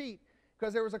took a sheet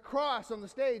because there was a cross on the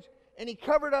stage, and he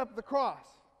covered up the cross.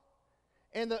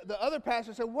 And the other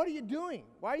pastor said, what are you doing?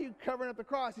 Why are you covering up the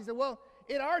cross? He said, well,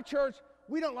 in our church,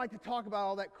 we don't like to talk about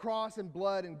all that cross and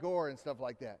blood and gore and stuff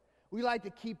like that. We like to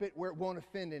keep it where it won't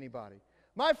offend anybody.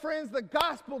 My friends, the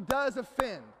gospel does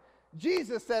offend.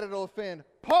 Jesus said it'll offend.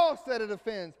 Paul said it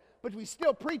offends, but we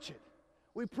still preach it.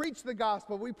 We preach the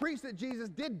gospel. We preach that Jesus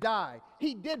did die.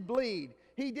 He did bleed.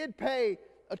 He did pay,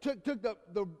 took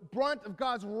the brunt of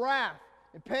God's wrath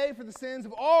and pay for the sins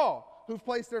of all who've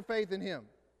placed their faith in him.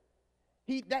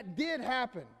 That did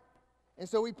happen. And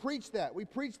so we preach that. We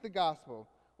preach the gospel.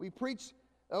 We preach,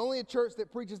 only a church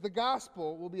that preaches the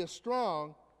gospel will be a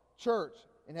strong church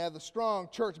and have the strong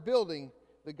church building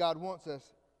that God wants us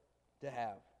to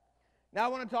have. Now I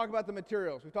want to talk about the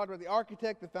materials. We've talked about the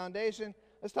architect, the foundation.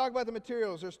 Let's talk about the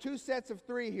materials. There's 2 sets of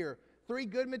 3 here. 3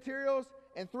 good materials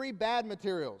and 3 bad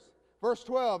materials. Verse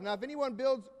 12, now if anyone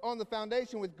builds on the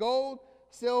foundation with gold,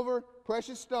 silver,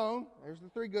 precious stone, there's the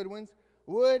 3 good ones,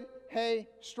 wood, hay,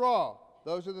 straw.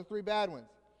 Those are the 3 bad ones.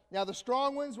 Now the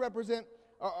strong ones represent,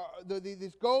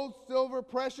 these gold, silver,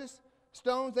 precious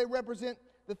stones, they represent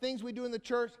the things we do in the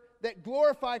church that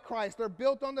glorify Christ. They're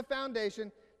built on the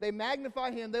foundation. They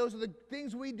magnify him. Those are the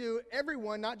things we do,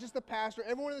 everyone, not just the pastor,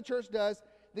 everyone in the church does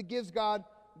that gives God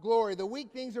glory. The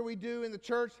weak things that we do in the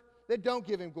church that don't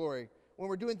give him glory. When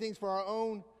we're doing things for our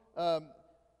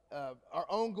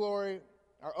own glory,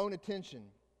 our own attention.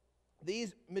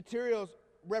 These materials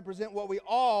represent what we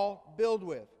all build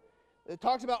with. It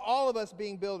talks about all of us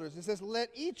being builders. It says, let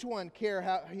each one care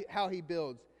how he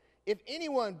builds. If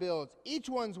anyone builds, each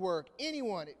one's work,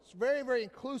 anyone. It's very, very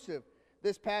inclusive,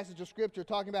 this passage of Scripture,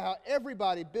 talking about how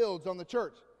everybody builds on the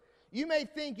church. You may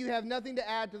think you have nothing to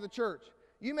add to the church.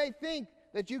 You may think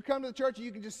that you come to the church and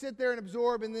you can just sit there and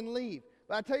absorb and then leave.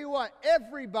 But I tell you what,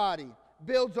 everybody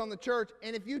builds on the church.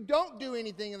 And if you don't do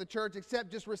anything in the church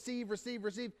except just receive,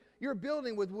 you're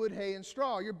building with wood, hay, and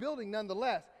straw. You're building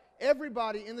nonetheless.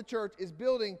 Everybody in the church is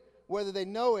building whether they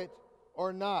know it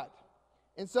or not.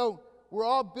 And so we're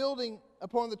all building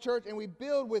upon the church, and we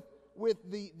build with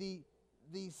the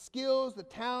skills, the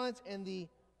talents, and the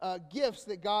gifts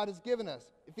that God has given us.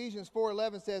 Ephesians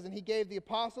 4:11 says, and he gave the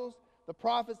apostles, the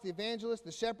prophets, the evangelists,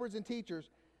 the shepherds, and teachers.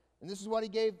 And this is what he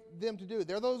gave them to do.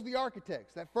 The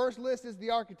architects. That first list is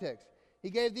the architects. He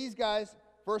gave these guys,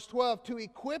 verse 12, to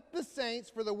equip the saints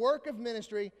for the work of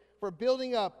ministry, for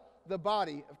building up the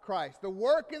body of Christ. The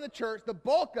work in the church, the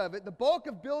bulk of it, the bulk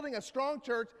of building a strong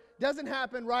church doesn't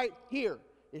happen right here.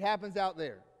 It happens out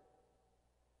there.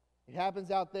 It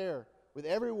happens out there with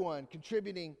everyone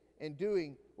contributing and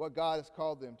doing what God has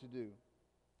called them to do.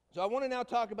 So I want to now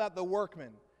talk about the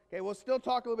workmen. Okay, we'll still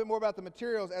talk a little bit more about the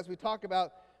materials as we talk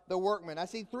about the workmen. I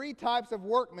see 3 types of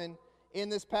workmen in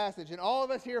this passage, and all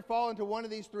of us here fall into one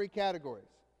of these 3 categories.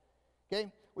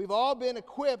 Okay, we've all been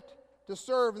equipped to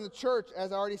serve in the church,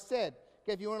 as I already said.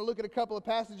 Okay, if you want to look at a couple of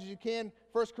passages, you can.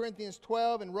 1 Corinthians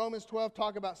 12 and Romans 12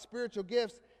 talk about spiritual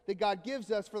gifts that God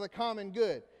gives us for the common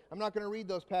good. I'm not going to read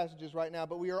those passages right now,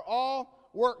 but we are all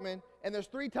workmen, and there's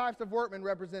 3 types of workmen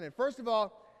represented. First of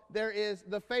all, there is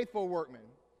the faithful workman.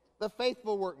 The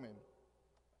faithful workman.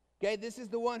 Okay, this is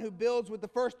the one who builds with the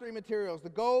first 3 materials, the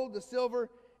gold, the silver,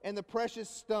 and the precious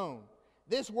stone.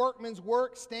 This workman's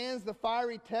work stands the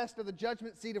fiery test of the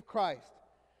judgment seat of Christ.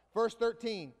 Verse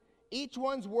 13, each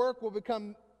one's work will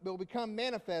become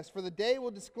manifest, for the day will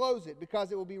disclose it,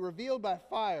 because it will be revealed by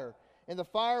fire, and the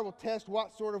fire will test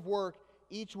what sort of work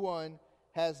each one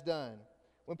has done.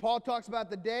 When Paul talks about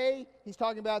the day, he's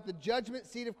talking about the judgment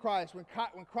seat of Christ. When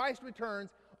Christ returns,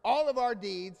 all of our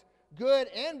deeds, good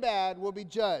and bad, will be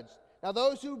judged. Now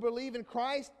those who believe in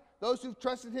Christ, those who've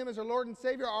trusted him as their Lord and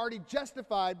Savior, are already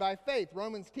justified by faith.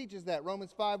 Romans teaches that,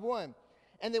 Romans 5:1.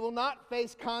 And they will not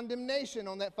face condemnation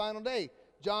on that final day.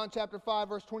 John chapter 5,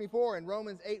 verse 24, and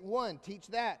Romans 8:1 teach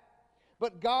that.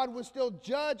 But God will still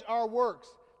judge our works.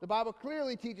 The Bible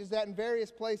clearly teaches that in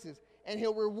various places, and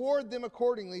he'll reward them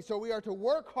accordingly. So we are to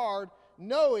work hard,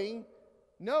 knowing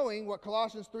what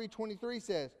Colossians 3:23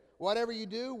 says. Whatever you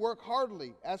do, work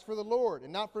heartily, as for the Lord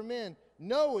and not for men,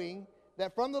 knowing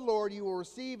that from the Lord you will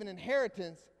receive an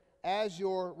inheritance as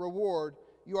your reward.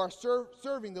 You are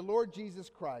serving the Lord Jesus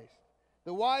Christ.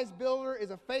 The wise builder is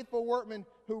a faithful workman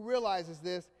who realizes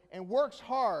this and works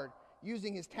hard,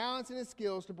 using his talents and his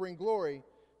skills to bring glory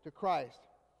to Christ.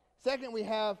 Second, we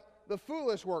have the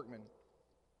foolish workman.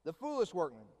 The foolish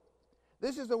workman.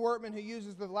 This is the workman who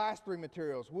uses the last three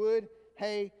materials: wood,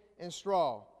 hay, and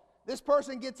straw. This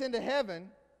person gets into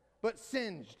heaven, but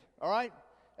singed, all right?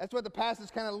 That's what the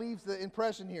passage kind of leaves the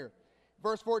impression here.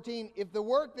 Verse 14, if the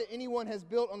work that anyone has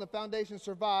built on the foundation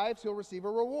survives, he'll receive a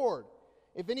reward.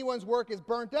 If anyone's work is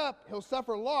burnt up, he'll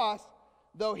suffer loss,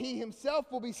 though he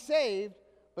himself will be saved,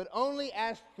 but only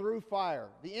as through fire.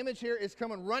 The image here is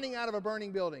someone running out of a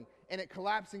burning building and it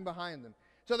collapsing behind them.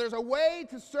 So there's a way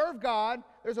to serve God.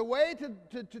 There's a way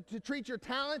to treat your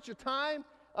talents, your time,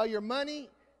 your money.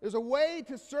 There's a way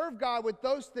to serve God with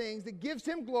those things that gives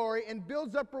him glory and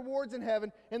builds up rewards in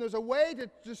heaven. And there's a way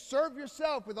to serve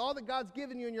yourself with all that God's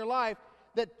given you in your life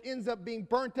that ends up being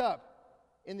burnt up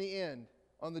in the end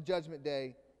on the judgment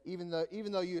day, even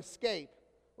though you escape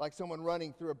like someone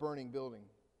running through a burning building.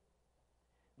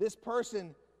 This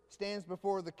person stands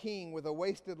before the king with a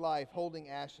wasted life holding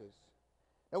ashes.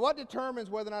 Now, what determines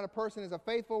whether or not a person is a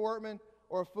faithful workman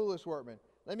or a foolish workman?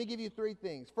 Let me give you three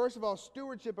things. First of all,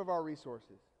 stewardship of our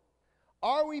resources.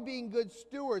 Are we being good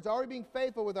stewards? Are we being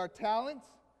faithful with our talents,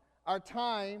 our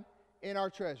time, and our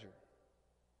treasure?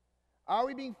 Are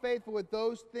we being faithful with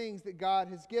those things that God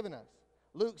has given us?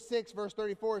 Luke 6, verse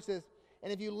 34 says,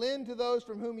 and if you lend to those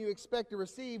from whom you expect to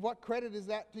receive, what credit is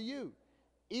that to you?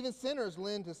 Even sinners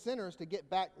lend to sinners to get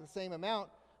back the same amount.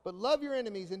 But love your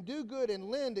enemies and do good and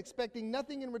lend, expecting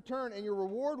nothing in return, and your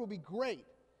reward will be great,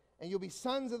 and you'll be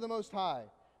sons of the Most High,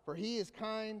 for he is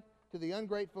kind to the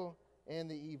ungrateful and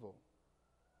the evil.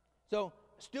 So,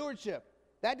 stewardship,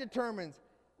 that determines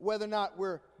whether or not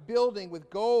we're building with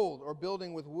gold or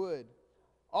building with wood.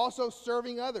 Also,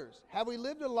 serving others. Have we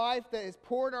lived a life that has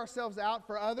poured ourselves out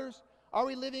for others? Are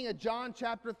we living a John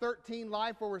chapter 13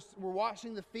 life where we're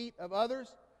washing the feet of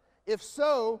others? If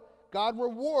so, God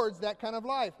rewards that kind of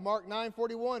life. Mark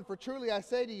 9:41, for truly I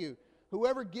say to you,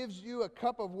 whoever gives you a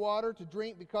cup of water to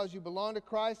drink because you belong to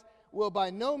Christ will by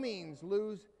no means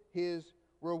lose his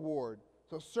reward.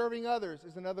 So serving others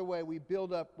is another way we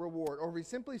build up reward, or we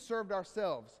simply served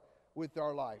ourselves with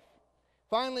our life.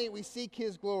 Finally, we seek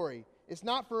his glory. It's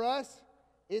not for us,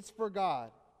 it's for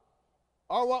God.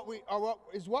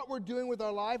 What we're doing with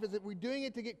our life, is it we doing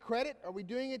it to get credit? Are we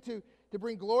doing it to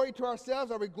bring glory to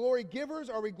ourselves? Are we glory givers?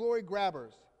 Or are we glory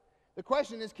grabbers? The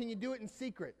question is, can you do it in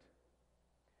secret?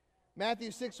 Matthew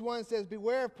 6:1 says,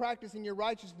 beware of practicing your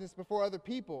righteousness before other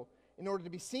people in order to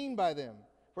be seen by them,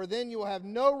 for then you will have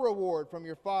no reward from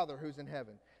your Father who's in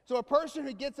heaven. So a person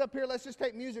who gets up here, let's just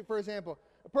take music for example.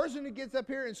 A person who gets up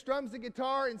here and strums the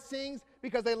guitar and sings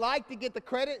because they like to get the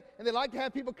credit and they like to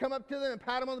have people come up to them and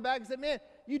pat them on the back and say, man,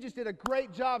 you just did a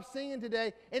great job singing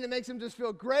today, and it makes them just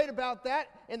feel great about that,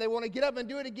 and they want to get up and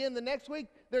do it again the next week.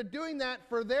 They're doing that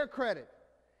for their credit.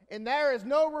 And there is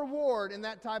no reward in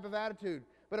that type of attitude.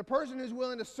 But a person who's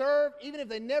willing to serve, even if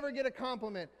they never get a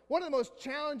compliment, one of the most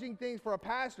challenging things for a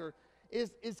pastor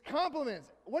is compliments.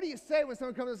 What do you say when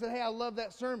someone comes and says, hey, I love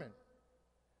that sermon?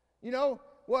 You know,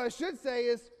 what I should say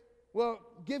is, well,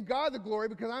 give God the glory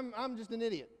because I'm just an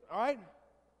idiot, all right?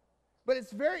 But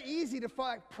it's very easy to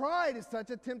find. Pride is such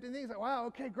a tempting thing. It's like, wow,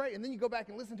 okay, great. And then you go back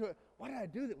and listen to it. What did I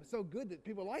do that was so good that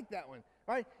people like that one,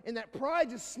 right? And that pride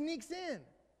just sneaks in.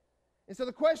 And so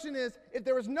the question is, if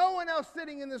there was no one else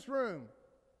sitting in this room,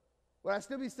 would I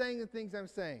still be saying the things I'm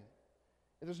saying?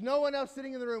 If there's no one else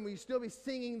sitting in the room, will you still be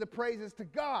singing the praises to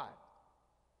God?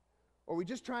 Or are we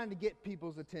just trying to get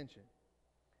people's attention?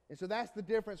 And so that's the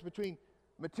difference between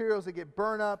materials that get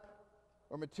burned up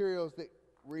or materials that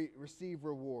receive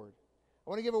reward. I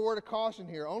want to give a word of caution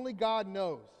here. Only God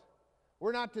knows.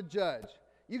 We're not to judge.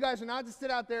 You guys are not to sit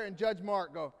out there and judge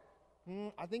Mark. Go,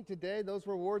 I think today those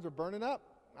rewards are burning up.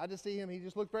 I just see him. He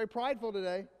just looked very prideful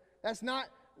today.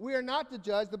 We are not to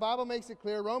judge. The Bible makes it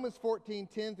clear. Romans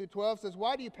 14:10-12 says,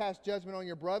 why do you pass judgment on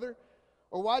your brother?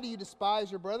 Or why do you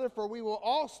despise your brother? For we will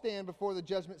all stand before the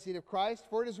judgment seat of Christ.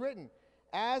 For it is written,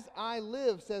 as I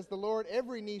live, says the Lord,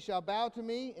 every knee shall bow to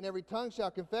me, and every tongue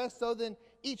shall confess. So then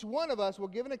each one of us will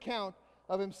give an account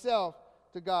of himself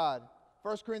to God.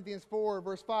 1 Corinthians 4,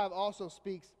 verse 5 also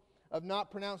speaks of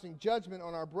not pronouncing judgment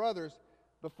on our brothers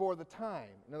before the time.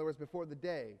 In other words, before the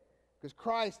day. Because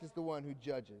Christ is the one who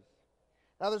judges.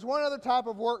 Now there's one other type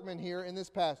of workman here in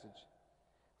this passage.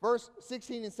 Verse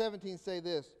 16 and 17 say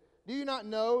this, "Do you not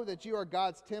know that you are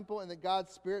God's temple and that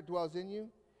God's Spirit dwells in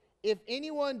you? If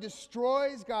anyone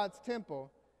destroys God's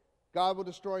temple, God will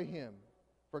destroy him.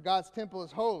 For God's temple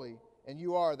is holy, and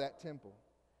you are that temple."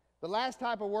 The last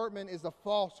type of workman is the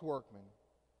false workman.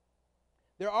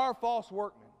 There are false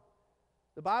workmen.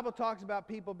 The Bible talks about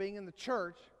people being in the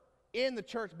church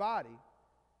body,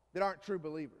 that aren't true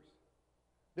believers.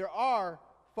 There are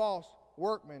false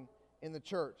workmen in the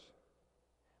church.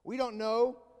 We don't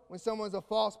know when someone's a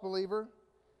false believer,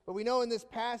 but we know in this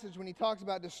passage when he talks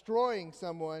about destroying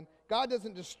someone, God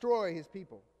doesn't destroy his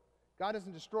people. God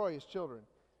doesn't destroy his children,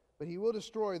 but he will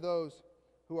destroy those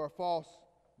who are false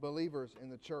believers in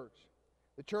the church.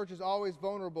 The church is always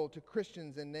vulnerable to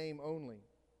Christians in name only.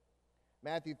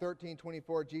 Matthew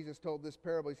 13:24, Jesus told this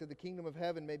parable. He said, "The kingdom of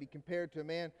heaven may be compared to a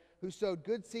man who sowed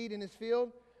good seed in his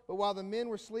field, but while the men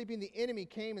were sleeping, the enemy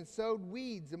came and sowed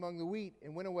weeds among the wheat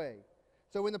and went away.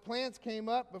 So when the plants came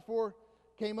up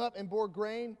and bore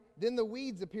grain, then the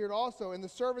weeds appeared also. And the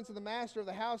servants of the master of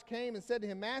the house came and said to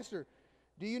him, 'Master,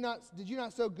 did you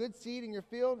not sow good seed in your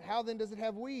field? How then does it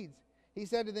have weeds?' He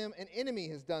said to them, 'An enemy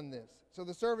has done this.' So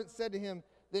the servants said to him,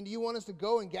 'Then do you want us to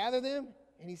go and gather them?'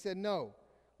 And he said, 'No,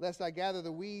 lest in gathering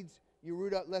the weeds you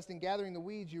root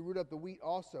up the wheat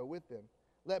also with them.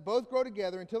 Let both grow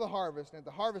together until the harvest, and at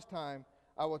the harvest time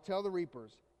I will tell the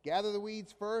reapers, gather the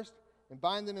weeds first and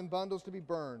bind them in bundles to be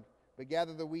burned, but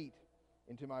gather the wheat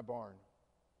into my barn.'"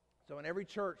 So in every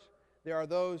church there are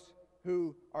those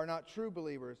who are not true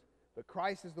believers, but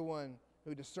Christ is the one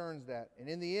who discerns that. And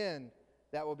in the end,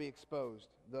 that will be exposed,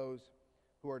 those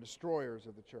who are destroyers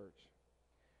of the church.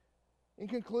 In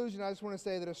conclusion, I just want to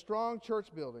say that a strong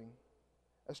church building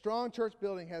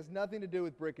has nothing to do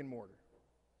with brick and mortar.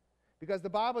 Because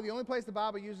the only place the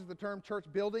Bible uses the term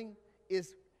church building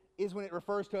is when it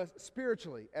refers to us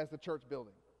spiritually as the church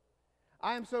building.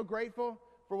 I am so grateful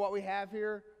for what we have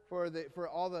here, for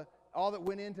all that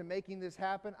went into making this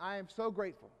happen. I am so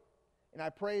grateful, and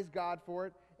I praise God for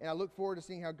it, and I look forward to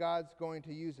seeing how God's going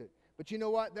to use it. But you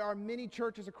know what? There are many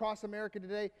churches across America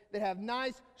today that have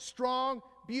nice, strong,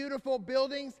 beautiful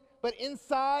buildings, but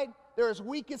inside they're as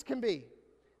weak as can be.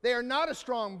 They are not a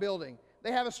strong building.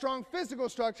 They have a strong physical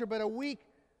structure, but a weak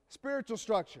spiritual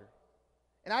structure.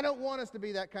 And I don't want us to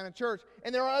be that kind of church.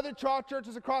 And there are other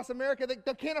churches across America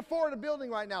that can't afford a building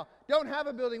right now, don't have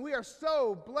a building. We are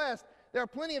so blessed. There are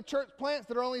plenty of church plants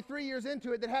that are only 3 years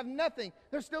into it that have nothing.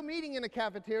 They're still meeting in a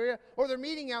cafeteria, or they're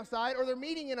meeting outside, or they're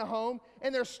meeting in a home,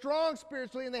 and they're strong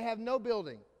spiritually, and they have no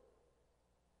building.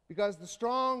 Because the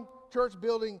strong church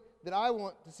building that I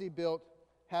want to see built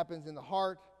happens in the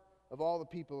heart of all the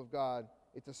people of God.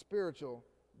 It's a spiritual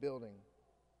building.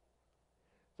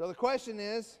 So the question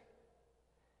is,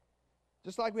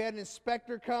 just like we had an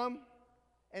inspector come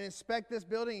and inspect this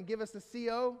building and give us the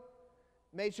CO,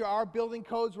 made sure our building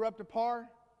codes were up to par,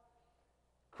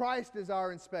 Christ is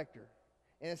our inspector.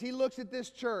 And as he looks at this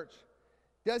church,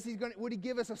 would he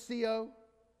give us a CO?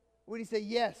 Would he say,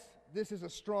 yes, this is a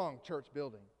strong church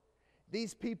building?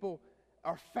 These people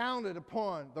are founded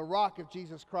upon the rock of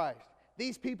Jesus Christ.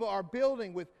 These people are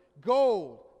building with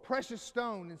gold, precious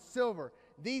stone, and silver.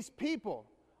 These people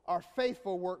are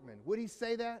faithful workmen. Would he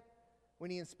say that when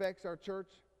he inspects our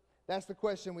church? That's the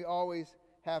question we always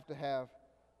have to have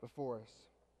before us.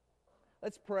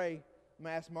 Let's pray. I'm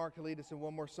going to ask Mark to lead us in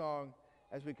one more song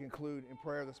as we conclude in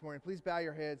prayer this morning. Please bow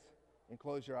your heads and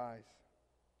close your eyes.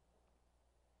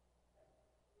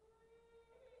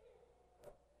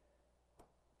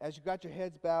 As you got your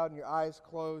heads bowed and your eyes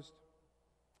closed,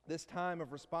 this time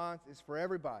of response is for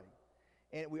everybody.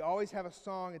 And we always have a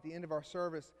song at the end of our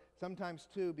service, sometimes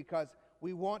two, because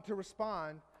we want to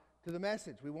respond to the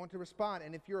message. We want to respond.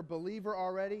 And if you're a believer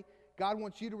already, God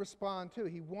wants you to respond too.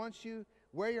 He wants you,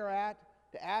 where you're at,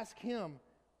 to ask Him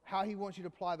how He wants you to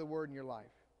apply the Word in your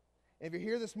life. And if you're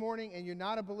here this morning and you're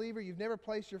not a believer, you've never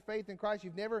placed your faith in Christ,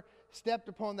 you've never stepped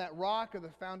upon that rock or the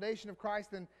foundation of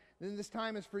Christ, then this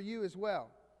time is for you as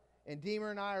well. And Deemer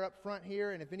and I are up front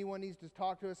here, and if anyone needs to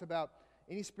talk to us about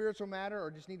any spiritual matter or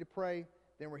just need to pray,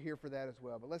 then we're here for that as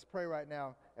well. But let's pray right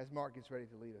now as Mark gets ready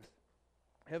to lead us.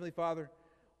 Heavenly Father,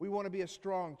 we want to be a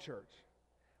strong church.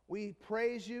 We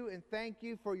praise you and thank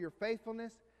you for your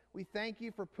faithfulness. We thank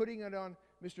you for putting it on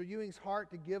Mr. Ewing's heart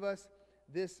to give us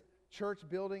this church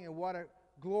building, and what a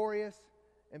glorious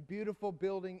and beautiful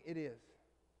building it is.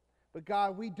 But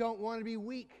God, we don't want to be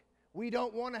weak. We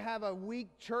don't want to have a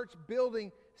weak church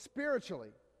building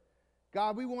spiritually.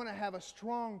 God, we want to have a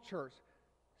strong church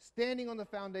standing on the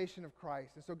foundation of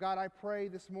Christ. And so God, I pray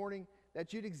this morning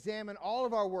that you'd examine all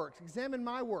of our works. Examine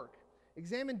my work.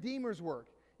 Examine Deemer's work.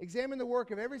 Examine the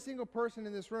work of every single person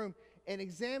in this room and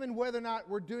examine whether or not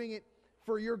we're doing it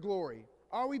for your glory.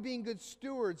 Are we being good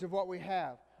stewards of what we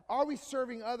have? Are we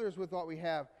serving others with what we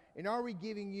have? And are we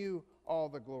giving you all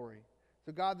the glory?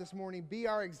 So God, this morning, be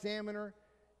our examiner.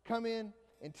 Come in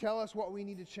and tell us what we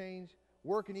need to change.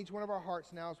 Work in each one of our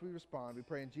hearts now as we respond. We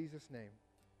pray in Jesus' name.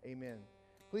 Amen.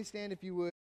 Please stand if you would.